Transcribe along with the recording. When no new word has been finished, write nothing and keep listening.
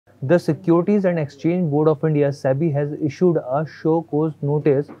The Securities and Exchange Board of India (SEBI) has issued a showcause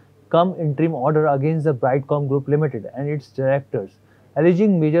notice-cum-interim order against the Brightcom Group Ltd and its directors,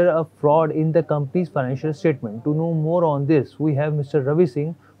 alleging major fraud in the company's financial statement. To know more on this, we have Mr. Ravi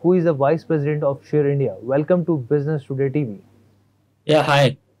Singh, who is the Vice President of Share India. Welcome to Business Today TV. Yeah,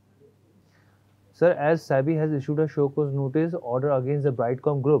 hi. Sir, as SEBI has issued a showcause notice order against the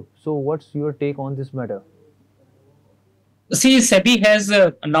Brightcom Group, so what's your take on this matter? See, SEBI has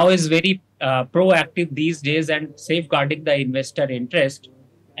now is very proactive these days and safeguarding the investor interest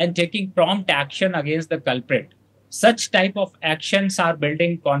and taking prompt action against the culprit. Such type of actions are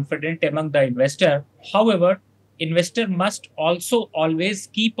building confidence among the investor. However, investor must also always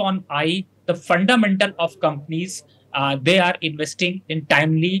keep on eye the fundamental of companies they are investing in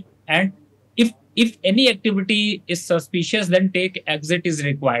timely, and if any activity is suspicious, then take exit is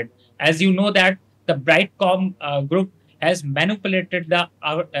required. As you know that the Brightcom group has manipulated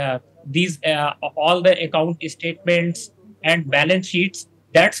these all the account statements and balance sheets.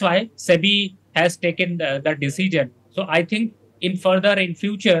 That's why SEBI has taken the decision. So I think in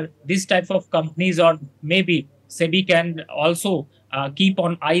future, this type of companies, or maybe SEBI can also keep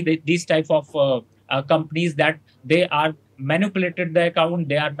on eye these type of companies that they are manipulated the account,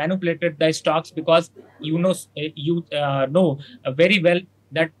 they are manipulated the stocks, because you know very well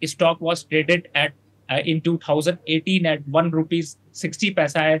that stock was traded at in 2018 at 1 rupees 60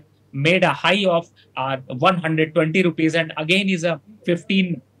 paisa, made a high of 120 rupees, and again is a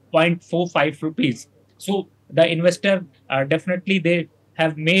 15.45 rupees. So the investor definitely they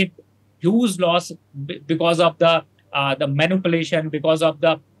have made huge loss because of the manipulation, because of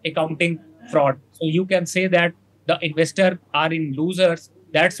the accounting fraud. So you can say that the investor are in losers.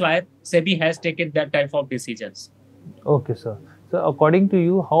 That's why SEBI has taken that type of decisions. Okay, sir. So, according to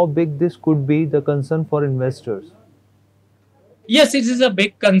you, how big this could be the concern for investors? Yes, it is a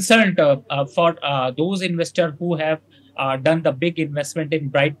big concern for those investors who have done the big investment in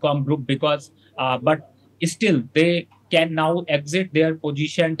Brightcom Group, because but still they can now exit their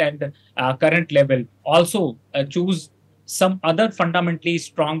position and current level. Also choose some other fundamentally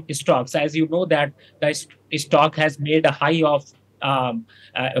strong stocks. As you know that the stock has made a high of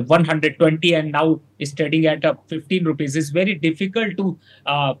 120 and now is trading at 15 rupees. It's very difficult to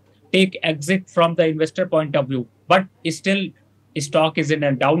take exit from the investor point of view, but still stock is in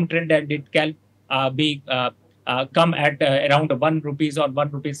a downtrend and it can be come at around 1 rupees or 1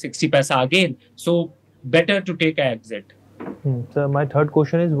 rupees 60 paisa again. So better to take an exit. So my third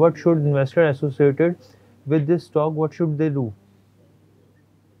question is, what should investor associated with this stock, what should they do?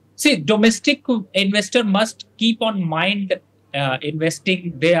 See, domestic investor must keep on mind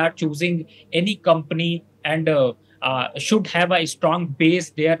investing. They are choosing any company and should have a strong base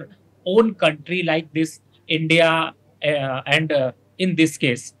their own country, like this India, and in this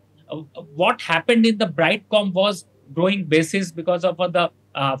case, what happened in the Brightcom was growing basis because of the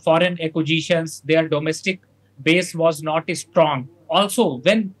foreign acquisitions. Their domestic base was not strong. Also,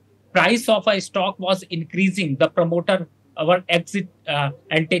 when price of a stock was increasing, the promoter our exit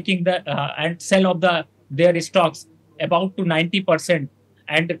and taking the and sell of their stocks about to 90%,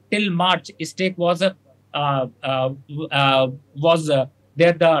 and till March stake was there the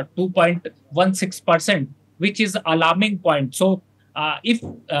 2.16%, which is alarming point. So if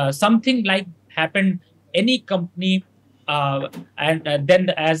something like happened any company, and then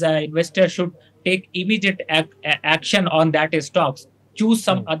as an investor should take immediate action on that stocks, choose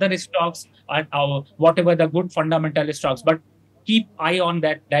some other stocks and whatever the good fundamental stocks, but keep eye on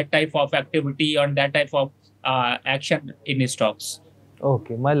that type of activity, on that type of action in stocks.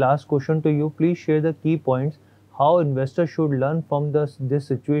 Okay, my last question to you, please share the key points how investors should learn from this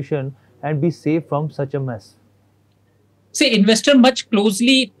situation and be safe from such a mess. See, investor much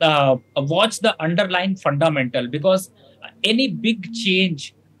closely watch the underlying fundamental, because any big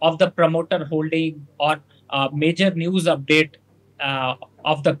change of the promoter holding or major news update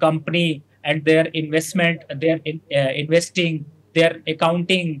of the company and their investment, their investing, their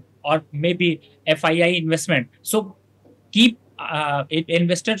accounting, or maybe FII investment. So keep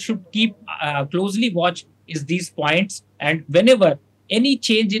investors should keep closely watch is these points, and whenever any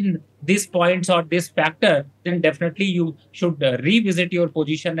change in these points or this factor, then definitely you should revisit your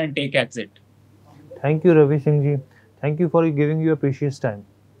position and take exit. Thank you, Ravi Singh ji. Thank you for giving your precious time.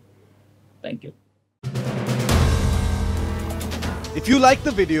 Thank you. If you like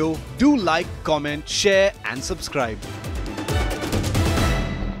the video, do like, comment, share and subscribe.